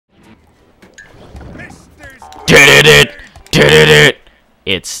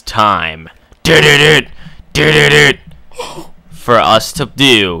It's time for us to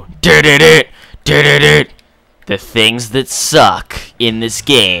do the things that suck in this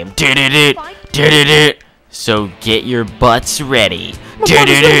game. So get your butts ready.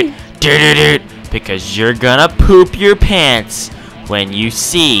 Because you're gonna poop your pants when you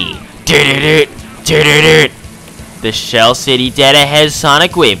see the Shell City Dead Ahead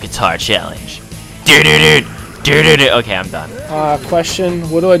Sonic Wave Guitar Challenge. Okay, I'm done. Question: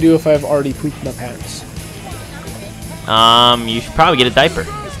 what do I do if I've already pooped my pants? You should probably get a diaper.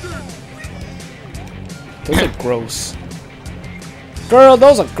 Those are gross. Girl,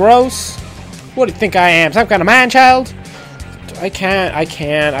 those are gross. What do you think I am? Some kind of man-child? I can't.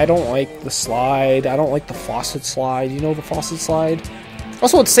 I don't like the slide. I don't like the faucet slide. You know the faucet slide?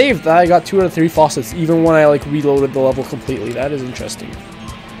 Also, it saved that I got 2 out of 3 faucets, even when I, like, reloaded the level completely. That is interesting.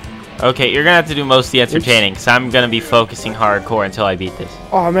 Okay, you're gonna have to do most of the entertaining, because I'm gonna be focusing hardcore until I beat this.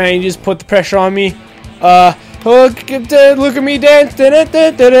 Oh, man, you just put the pressure on me. Look at me dance.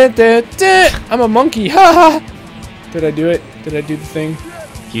 I'm a monkey. Ha ha. Did I do it? Did I do the thing?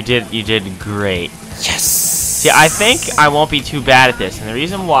 You did great. Yes! See, I think I won't be too bad at this, and the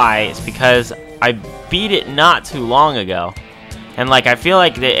reason why is because I beat it not too long ago. And, like, I feel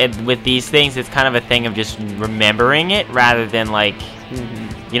like with these things, it's kind of a thing of just remembering it rather than, like,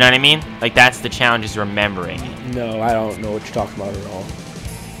 you know what I mean? Like, that's the challenge, is remembering it. No, I don't know what you're talking about at all.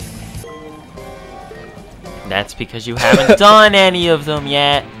 That's because you haven't done any of them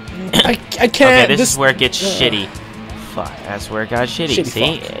yet. I can't. Okay, this is where it gets shitty. Fuck, that's where it got shitty.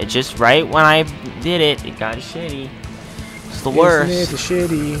 See? It just right when I did it, it got shitty. It's the worst. Isn't it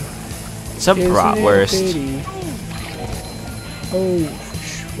shitty? It's a bratwurst. Oh,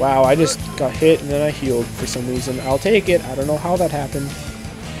 wow, I just got hit and then I healed for some reason. I'll take it. I don't know how that happened.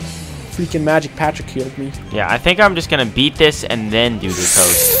 Freaking Magic Patrick healed me. Yeah, I think I'm just gonna beat this and then do the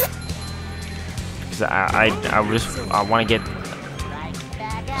toast. Because I want to get...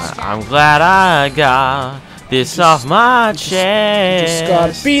 I'm glad I got this off my chest. Just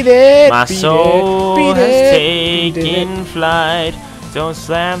gotta beat it. My soul has taken flight. Don't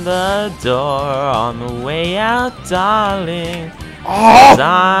slam the door on the way out, darling. Oh!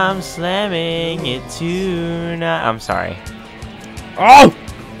 I'm slamming it tonight. I'm sorry. Oh!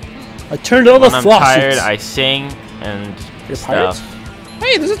 I turned all the When I'm flosses. tired, I sing and stuff.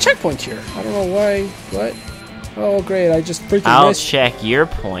 Hey, there's a checkpoint here. I don't know why. What? Oh, great. I just freaking I'll missed. check your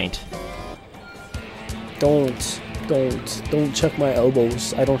point. Don't check my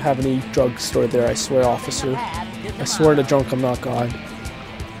elbows. I don't have any drugs stored there, I swear, officer. I swear to drunk I'm not God.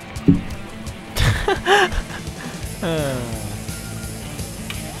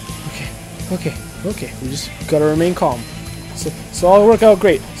 Okay. We just gotta remain calm. So all work out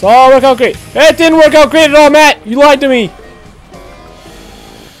great. It didn't work out great at all, Matt! You lied to me!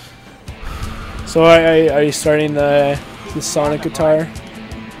 So are you starting the Sonic guitar?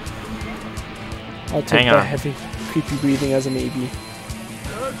 I'll take the heavy, creepy breathing as a maybe.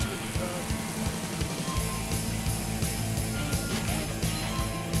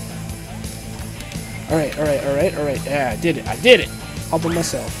 Alright. Yeah, I did it. All by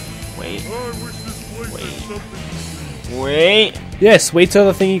myself. Wait. Yes, wait till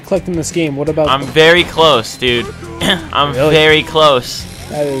the thing you collect in this game. What about... I'm very close, dude. I'm Really? very close.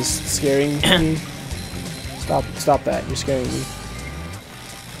 That is scaring me. Stop that. You're scaring me.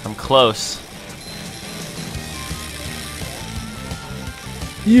 I'm close.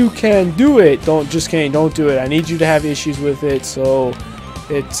 You can do it. Don't do it. I need you to have issues with it so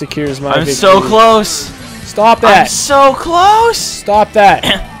it secures my victory. So close. Stop that. I'm so close. Stop that.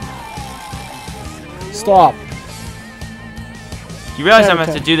 Stop. You realize I'm gonna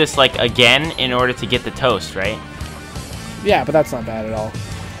have to do this like again in order to get the toast, right? Yeah, but that's not bad at all.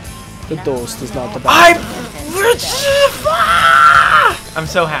 The toast is not the bad. I'm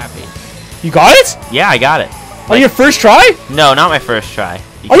so happy. You got it? Yeah, I got it. On your first try? No, not my first try.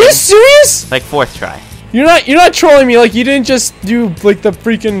 Are you serious? Like 4th try. You're not trolling me. Like, you didn't just do like the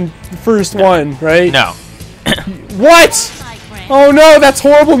freaking first one, right? No. What? Oh no, that's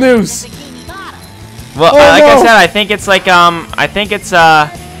horrible news. Well, like I said, I think it's like I think it's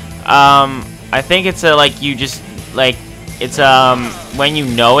like you just like it's when you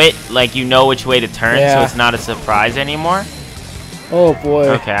know it, like you know which way to turn, so it's not a surprise anymore. Oh boy.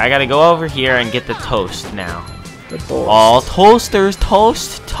 Okay, I gotta go over here and get the toast now. The toast. All toasters,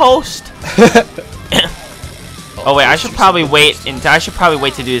 toast. Oh wait, I should probably wait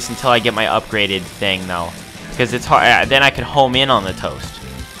to do this until I get my upgraded thing though, because it's hard. Then I can home in on the toast.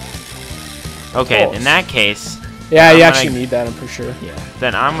 Okay, in that case. Yeah, you actually need that, I'm pretty sure. Yeah.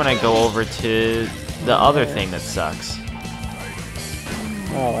 Then I'm gonna go over to the other thing that sucks.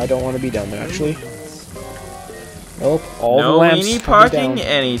 Oh, I don't want to be down there, actually. Nope, all the No lamps weenie have me parking down.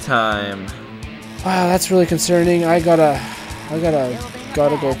 anytime. Wow, that's really concerning. I gotta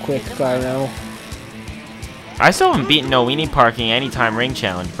go quick guy now. I still haven't beaten no weenie parking anytime ring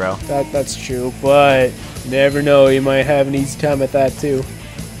challenge, bro. That's true, but you never know. You might have an easy time at that too.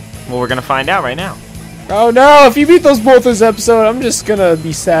 Well, we're gonna find out right now. Oh no! If you beat those both this episode, I'm just gonna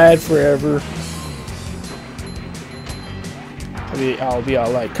be sad forever. I'll be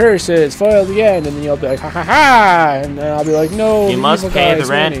all like, curses, foiled again, and then you'll be like, ha ha ha, and then I'll be like, no, You must evil pay guy's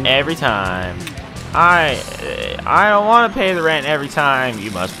the rent winning. every time. I don't want to pay the rent every time.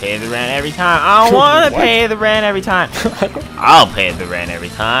 You must pay the rent every time. I don't want to What? pay the rent every time. I'll pay the rent every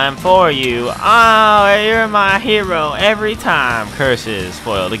time for you. Oh, you're my hero every time. Curses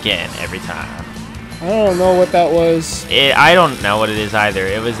foiled again every time. I don't know what that was. I don't know what it is either.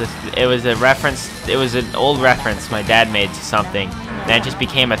 It was a reference. It was an old reference my dad made to something. That just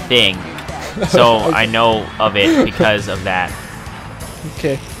became a thing. So I know of it because of that.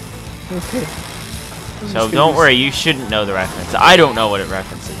 Okay. Okay. So don't worry, you shouldn't know the reference. I don't know what it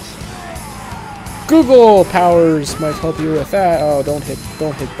references. Google powers might help you with that. Oh, don't hit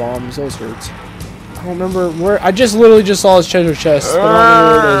bombs. Those hurts. I don't remember where. I literally just saw his treasure chest. But I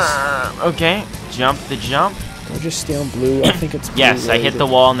don't know where it is. Okay, jump the jump. Or just stay on blue. I think it's blue. Yes, I hit the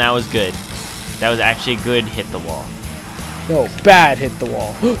wall and that was good. That was actually good hit the wall. No, bad hit the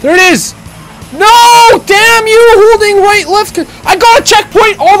wall. There it is! No! Damn you! Holding right, left. I got a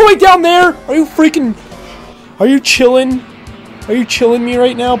checkpoint all the way down there! Are you freaking... Are you chilling? Are you chilling me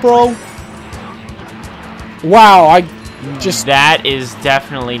right now, bro? Wow, I just... That is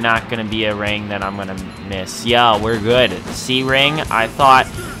definitely not going to be a ring that I'm going to miss. Yeah, we're good. C ring,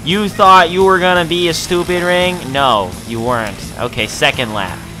 you thought you were going to be a stupid ring? No, you weren't. Okay, second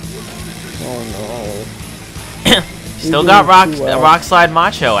lap. Oh, no. Still You're got doing too well. rock slide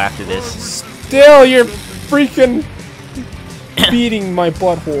macho after this. Still, you're freaking beating my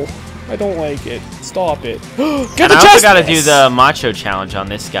butthole. I don't like it. Stop it. Get And the I also chest! got to do the macho challenge on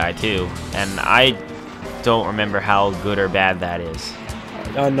this guy too, and I don't remember how good or bad that is.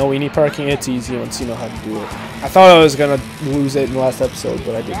 No weenie parking, it's easy once you know how to do it. I thought I was gonna lose it in the last episode,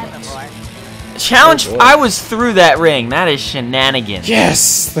 but I did not. Challenge, Oh, boy. I was through that ring. That is shenanigans.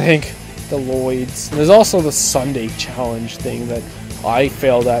 Yes, thank the Lloyds. And there's also the Sunday challenge thing that I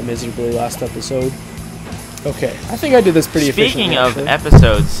failed at miserably last episode. Okay, I think I did this pretty Speaking efficiently. of actually.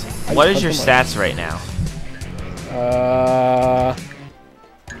 episodes, I what just is your put them on. stats right now?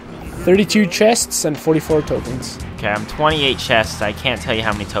 32 chests and 44 tokens. Okay, I'm 28 chests. I can't tell you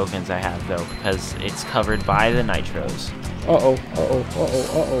how many tokens I have though, because it's covered by the nitros.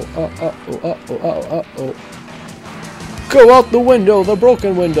 Go out the window, the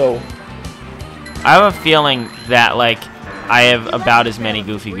broken window. I have a feeling that, like, I have about as many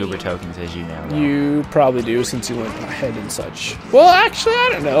Goofy Goober tokens as you now. You probably do, since you went ahead and such. Well, actually, I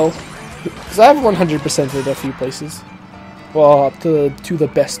don't know. Because I've 100%ed it a few places. Well, up to the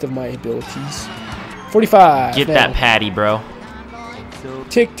best of my abilities. 45. Get now. that patty, bro.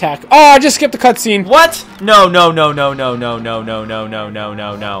 Tic tac. Oh, I just skipped the cutscene. What? No, no, no, no, no, no, no, no, no, no, no,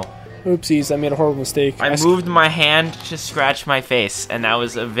 no, no. Oopsies, I made a horrible mistake. I moved my hand to scratch my face, and that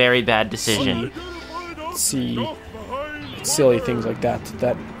was a very bad decision. See, silly things like that.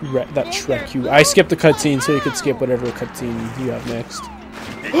 That Shrek you. I skipped the cutscene so you could skip whatever cutscene you have next.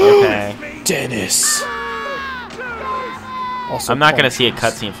 Okay. Dennis. Also, I'm not gonna punch. see a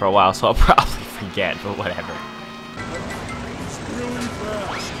cutscene for a while, so I'll probably forget, but whatever.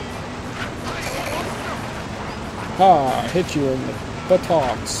 Ha! Hit you in the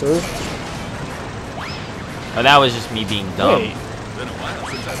buttocks, sir. Oh, that was just me being dumb. Wait.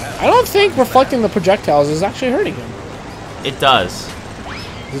 I don't think reflecting the projectiles is actually hurting him. It does.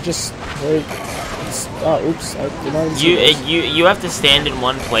 Is it just very... oops. I did not even see this. You have to stand in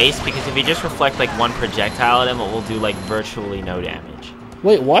one place, because if you just reflect like one projectile at him, it will do like virtually no damage.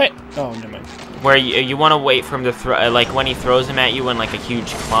 Wait, what? Oh, never mind. Where you want to wait for him to throw, like when he throws him at you in like a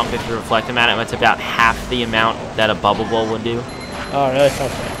huge clump, if you reflect him at him, it's about half the amount that a bubble bowl would do. Oh, really? Okay.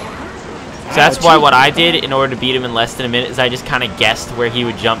 So that's why what I did in order to beat him in less than a minute is I just kind of guessed where he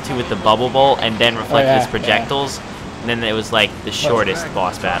would jump to with the bubble bowl and then reflect his projectiles. And then it was like the shortest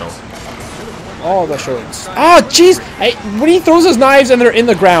boss battle. All the shorts. Oh, jeez! When he throws his knives and they're in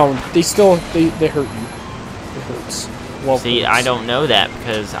the ground, they still they hurt you. It hurts. Well, See, I don't know that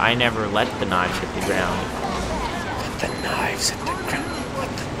because I never let the knives hit the ground. Let the knives hit the ground. Let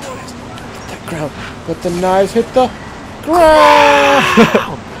the knives hit the ground. Let the knives hit the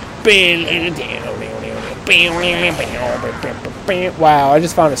ground. Wow, I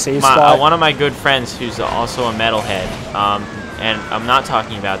just found a save spot. One of my good friends who's also a metalhead, and I'm not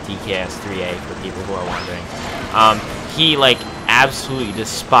talking about DKS3A for people who are wondering. He like absolutely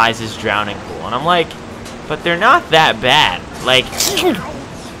despises drowning pool, and I'm like, but they're not that bad. Like,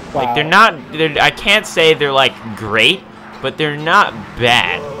 Wow. like they're not. I can't say they're like great, but they're not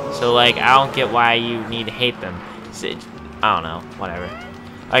bad. So like, I don't get why you need to hate them. I don't know, whatever.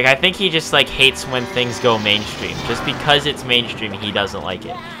 Like, I think he just like hates when things go mainstream. Just because it's mainstream, he doesn't like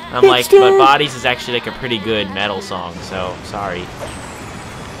it. And I'm like, but Bodies is actually like a pretty good metal song, so sorry.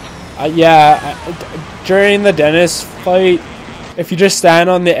 Yeah, during the dentist fight, if you just stand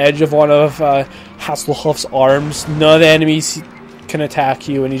on the edge of one of Hasselhoff's arms, none of the enemies can attack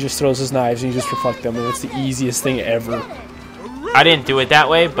you, and he just throws his knives and you just reflect them, and it's the easiest thing ever. I didn't do it that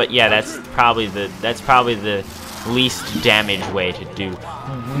way, but yeah, that's probably the least damage way to do.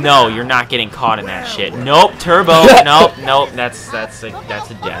 No, you're not getting caught in that shit. Nope, turbo. Nope, nope. That's a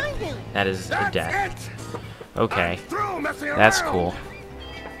death. That is a death. Okay, that's cool.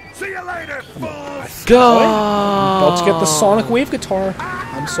 See you later, fools. Go! I'm about to get the Sonic Wave guitar.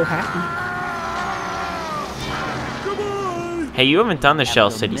 I'm so happy. Hey, you haven't done the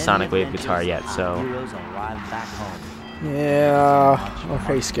Shell City Sonic Wave guitar yet, so. Yeah, I'm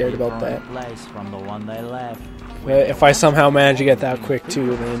pretty scared about that. If I somehow manage to get that quick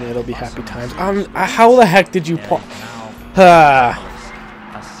too, then it'll be happy times. How the heck did you How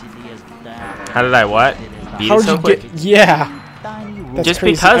did I what? Beat it so quick? Yeah. That's just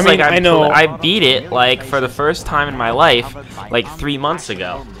crazy. because, I mean, like, I know. I beat it, like, for the first time in my life, like, 3 months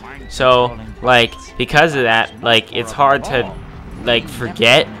ago. So, like, because of that, like, it's hard to, like,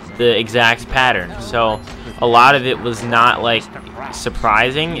 forget the exact pattern. So, a lot of it was not, like,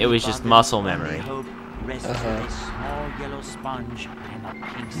 surprising. It was just muscle memory.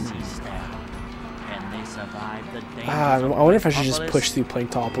 I wonder if I should just push through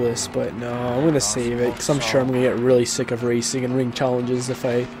Planktopolis, but no, I'm going to save it, because I'm sure I'm going to get really sick of racing and ring challenges if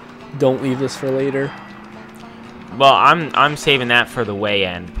I don't leave this for later. Well, I'm saving that for the way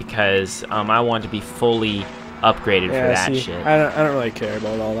end, because I want to be fully upgraded for that shit. I don't really care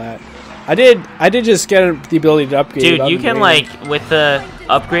about all that. I did just get the ability to upgrade. Dude, you can, like, with the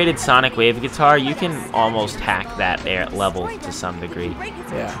upgraded Sonic Wave guitar, you can almost hack that level to some degree.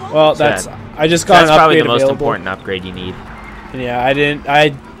 Yeah. Well, that's I just got an upgrade probably the most available. important upgrade you need. And yeah, I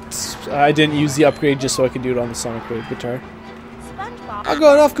didn't use the upgrade just so I could do it on the Sonic Wave guitar. I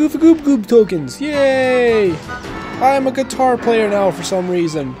got enough Goofy Goop Goop tokens. Yay! I am a guitar player now for some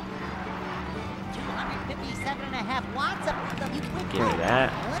reason. Give me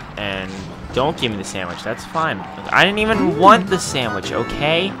that. And don't give me the sandwich. That's fine. I didn't even want the sandwich,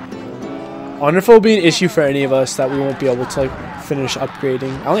 okay? I wonder if it'll be an issue for any of us that we won't be able to, like, finish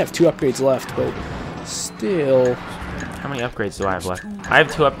upgrading. I only have 2 upgrades left, but still. How many upgrades do I have left? I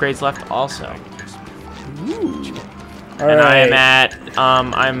have 2 upgrades left also. Ooh. And I am at,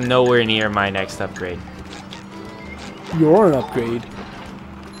 I'm nowhere near my next upgrade. You're an upgrade.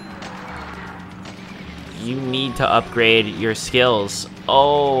 You need to upgrade your skills.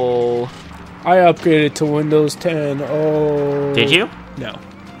 Oh. I upgraded to Windows 10. Oh. Did you? No.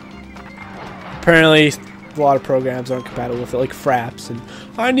 Apparently, a lot of programs aren't compatible with it, like Fraps, and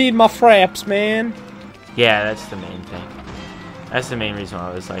I need my Fraps, man. Yeah, that's the main thing. That's the main reason why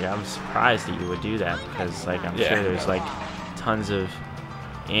I was like, I'm surprised that you would do that, because, like, I'm sure there's, like, tons of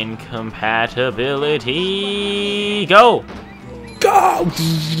incompatibility. Go! Go!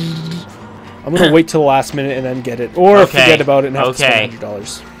 I'm gonna wait till the last minute and then get it, or forget about it and have to spend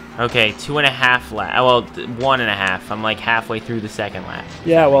 $100. Okay, 2.5 lap. Well, 1.5. I'm like halfway through the second lap.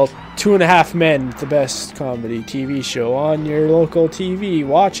 Yeah, well, 2.5 Men, the best comedy TV show on your local TV.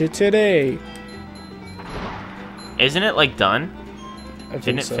 Watch it today. Isn't it like done?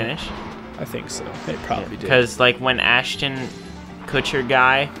 Didn't it finish? I think so. It probably did. Because like when Ashton Kutcher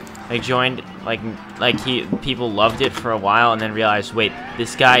guy like joined, people loved it for a while and then realized, wait,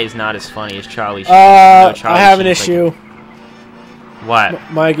 this guy is not as funny as Charlie Sheen. I have an issue. What?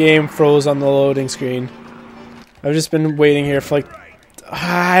 My game froze on the loading screen. I've just been waiting here for like,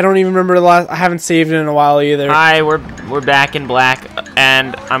 I don't even remember the last. I haven't saved it in a while either. Hi, we're back in black,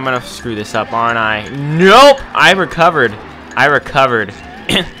 and I'm gonna screw this up, aren't I? Nope, I recovered.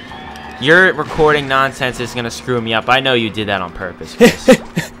 Your recording nonsense is gonna screw me up. I know you did that on purpose, Chris.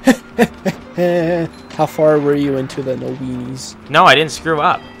 How far were you into the no weenies? No, I didn't screw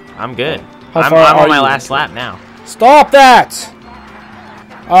up. I'm good. I'm far on my last lap now. Stop that!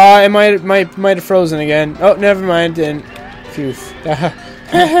 It might have frozen again. Oh, never mind. And phew.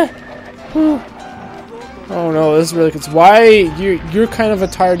 Oh no, this is really good. Why you're kind of a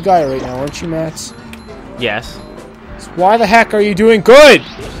tired guy right now, aren't you, Mats? Yes. So why the heck are you doing good?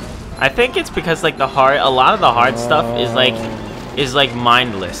 I think it's because like a lot of the hard stuff is like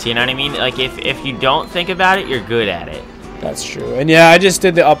mindless. You know what I mean? Like if you don't think about it, you're good at it. That's true. And yeah, I just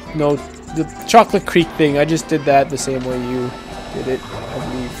did the Chocolate Creek thing. I just did that the same way you did it, I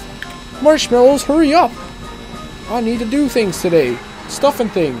believe. Marshmallows, hurry up! I need to do things today. Stuffing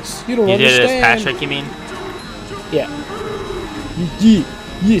things. You don't understand. You did it as Patrick, you mean? Yeah.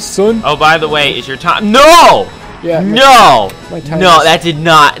 Yeah, son. Oh, by the way, is your time? No! Yeah. No! My time No, is... that did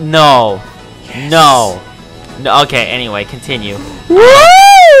not. No. Yes. No. No. Okay. Anyway, continue.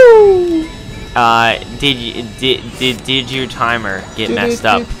 Woo! Did your timer get messed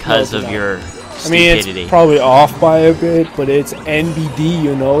up because of your stupidity? I mean, it's probably off by a bit, but it's NBD,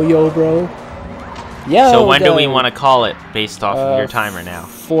 you know, yo, bro. Yeah. So when do we want to call it based off of your timer now?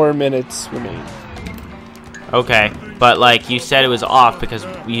 4 minutes remain. Okay, but like you said, it was off because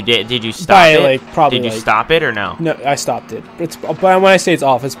you did you stop by, it? Like, probably did you like, stop it or no? No, I stopped it. But when I say it's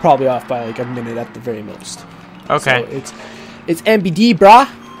off, it's probably off by like a minute at the very most. Okay. So it's NBD, brah.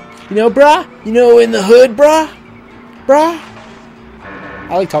 You know, brah? You know, in the hood, brah? Brah?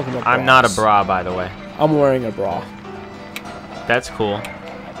 I like talking about bras. I'm not a bra, by the way. I'm wearing a bra. That's cool.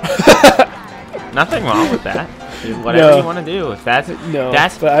 Nothing wrong with that. Whatever you want to do. If that's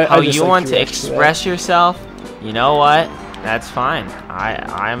how you want to express yourself, you know what? That's fine.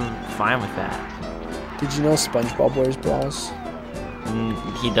 I'm fine with that. Did you know SpongeBob wears bras?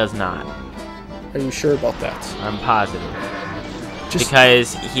 He does not. Are you sure about that? I'm positive.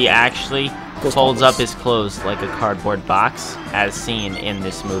 Because he actually folds up his clothes like a cardboard box, as seen in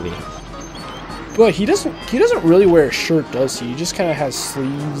this movie. But he doesn't really wear a shirt, does he? He just kind of has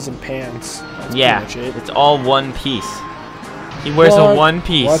sleeves and pants. That's yeah, pretty much it. It's all one piece. He wears a one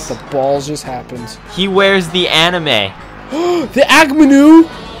piece. What the balls just happened? He wears the anime. The Agmanu!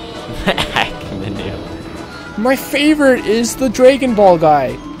 The Agmanu. My favorite is the Dragon Ball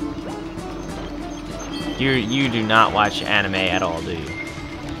guy. You do not watch anime at all, do you?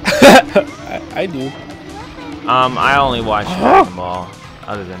 I do. I only watch Dragon Ball.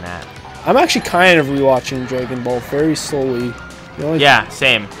 Other than that, I'm actually kind of rewatching Dragon Ball very slowly. Yeah,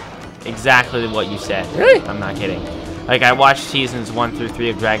 same. Exactly what you said. Really? I'm not kidding. Like I watched seasons 1 through 3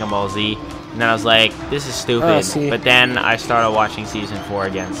 of Dragon Ball Z, and then I was like, "This is stupid." But then I started watching season 4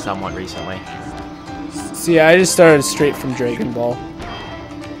 again somewhat recently. See, I just started straight from Dragon Ball.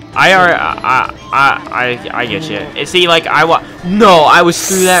 I get you. See, like I was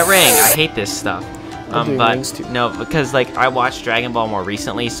through that ring. I hate this stuff. But no, because like I watched Dragon Ball more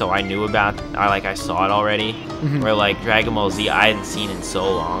recently, so I knew about. I saw it already. Where like Dragon Ball Z, I hadn't seen in so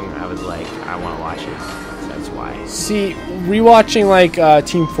long. I was like, I want to watch it. So that's why. See, rewatching like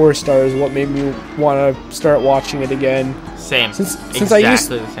Team 4 Star is what made me want to start watching it again. Same. Since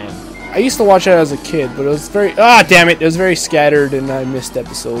exactly the same. I used to watch it as a kid, but it was very damn it! It was very scattered, and I missed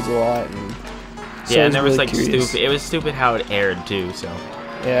episodes a lot. And so yeah, and there was really like curious. stupid. It was stupid how it aired too. So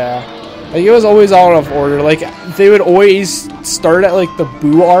yeah, like it was always out of order. Like they would always start at like the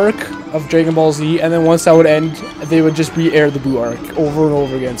Boo arc of Dragon Ball Z, and then once that would end, they would just re-air the Boo arc over and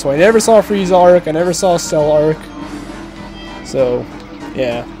over again. So I never saw Frieza arc. I never saw Cell arc. So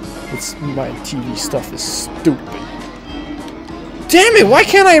yeah, my TV stuff is stupid. Damn it! Why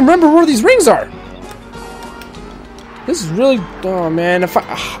can't I remember where these rings are? This is really... Oh, man.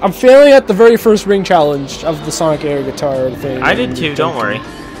 I'm failing at the very first ring challenge of the Sonic Air Guitar thing. I did too, don't worry.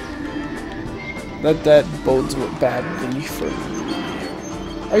 That bodes badly for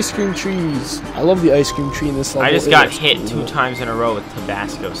me. Ice cream trees. I love the ice cream tree in this level. I just got hit 2 times in a row with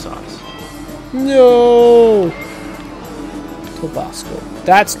Tabasco sauce. No! Tabasco.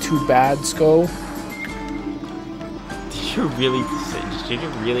 That's too bad, Sko. Did you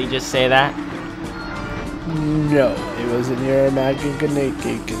really just say that? No, it was in your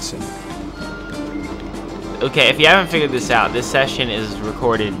imagination. Okay, if you haven't figured this out, this session is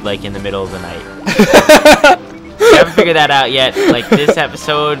recorded like in the middle of the night. If you haven't figured that out yet, like this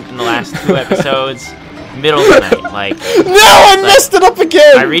episode and the last 2 episodes, middle of the night. Like no, I messed it up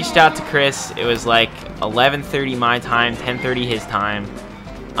again. I reached out to Chris. It was like 11:30 my time, 10:30 his time.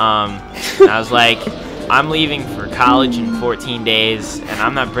 And I was like, I'm leaving for college in 14 days, and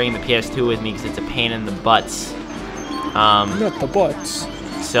I'm not bringing the PS2 with me because it's a pain in the butts. Not the butts.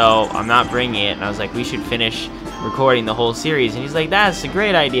 So I'm not bringing it, and I was like, we should finish recording the whole series. And he's like, that's a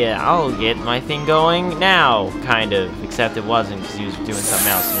great idea. I'll get my thing going now, kind of. Except it wasn't because he was doing something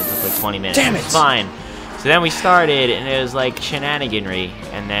else, and it took like 20 minutes. Damn it! It's fine. So then we started, and it was like shenaniganry,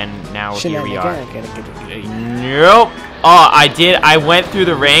 and then now here we are. Nope. Oh, I went through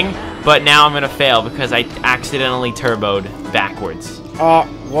the ring. But now I'm gonna fail because I accidentally turboed backwards.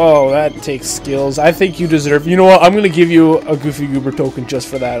 Whoa, that takes skills. I think you deserve... You know what? I'm going to give you a Goofy Goober token just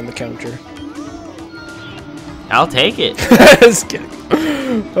for that on the counter. I'll take it. Just kidding.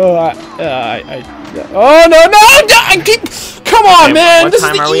 Oh, oh, no! I keep... Come on, okay, man! What this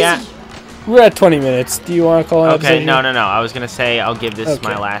time is the are we at? We're at 20 minutes. Do you want to call it? Okay, no. I was going to say I'll give this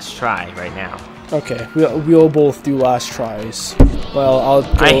my last try right now. Okay, we'll both do last tries. Well, I'll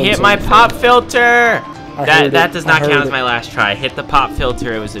go I hit my pop filter! That does not count as my last try. Hit the pop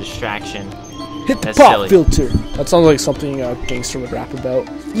filter, it was a distraction. Hit the That's pop silly. filter. That sounds like something a gangster would rap about.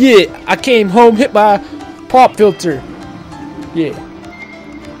 Yeah, I came home, hit my pop filter. Yeah.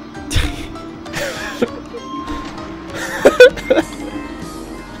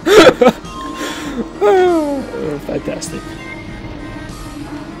 Oh, fantastic.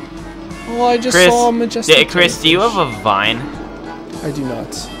 Oh, I just saw a majestic. Chris, do you have a Vine? I do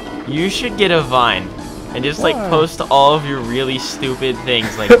not. You should get a Vine. And just like post all of your really stupid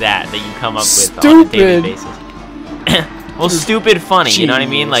things like that you come up with on a daily basis. Well, stupid funny, you know what I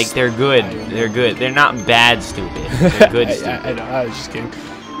mean? Like they're good. They're good. They're not bad stupid. They're good stupid. I know, I was just kidding.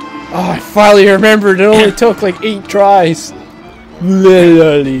 Oh, I finally remembered. It only took like 8 tries.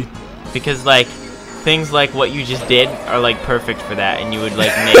 Literally. Because like things like what you just did are like perfect for that, and you would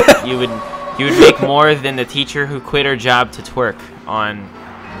like make you would make more than the teacher who quit her job to twerk on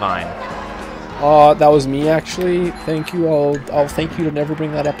Vine. That was me actually. Thank you. I'll thank you to never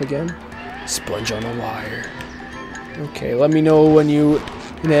bring that up again. Sponge on a wire. Okay, let me know when you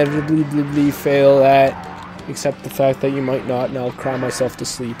inevitably fail that. Except the fact that you might not, and I'll cry myself to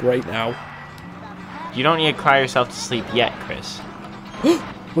sleep right now. You don't need to cry yourself to sleep yet, Chris.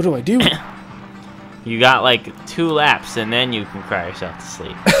 What do I do? You got like 2 laps, and then you can cry yourself to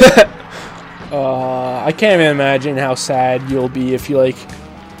sleep. I can't even imagine how sad you'll be if you like...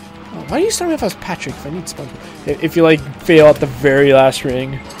 Oh, why do you start me off as Patrick if I need SpongeBob? If you like fail at the very last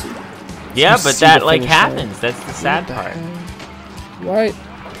ring. Yeah, but that like happens. That's the sad part. Why?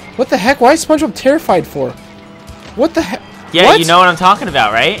 What the heck? Why is SpongeBob terrified for? What the heck? Yeah, what? You know what I'm talking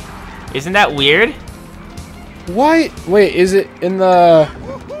about, right? Isn't that weird? Why? Wait, is it in the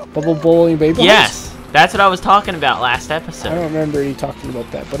bubble bowling baby house? Yes, that's what I was talking about last episode. I don't remember you talking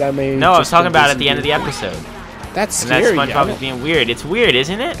about that, but I may. No, I was talking about it at the end of the episode. That's scary. And that SpongeBob is being weird. It's weird,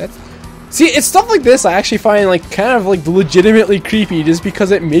 isn't it? See, it's stuff like this I actually find like kind of like legitimately creepy, just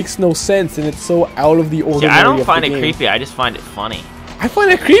because it makes no sense and it's so out of the ordinary. See, I don't find it creepy. I just find it funny. I find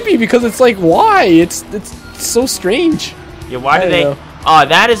it creepy because it's like, why? It's so strange. Yeah, why do they? know. Oh,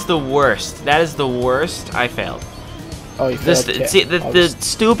 that is the worst. That is the worst. I failed. Oh, you failed. See, the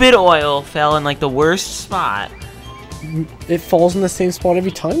stupid oil fell in like the worst spot. It falls in the same spot every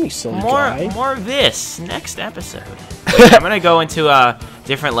time, you silly guy. More of this next episode. I'm gonna go into a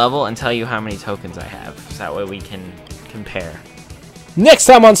different level and tell you how many tokens I have, so that way we can compare. Next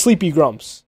time on Sleepy Grumps.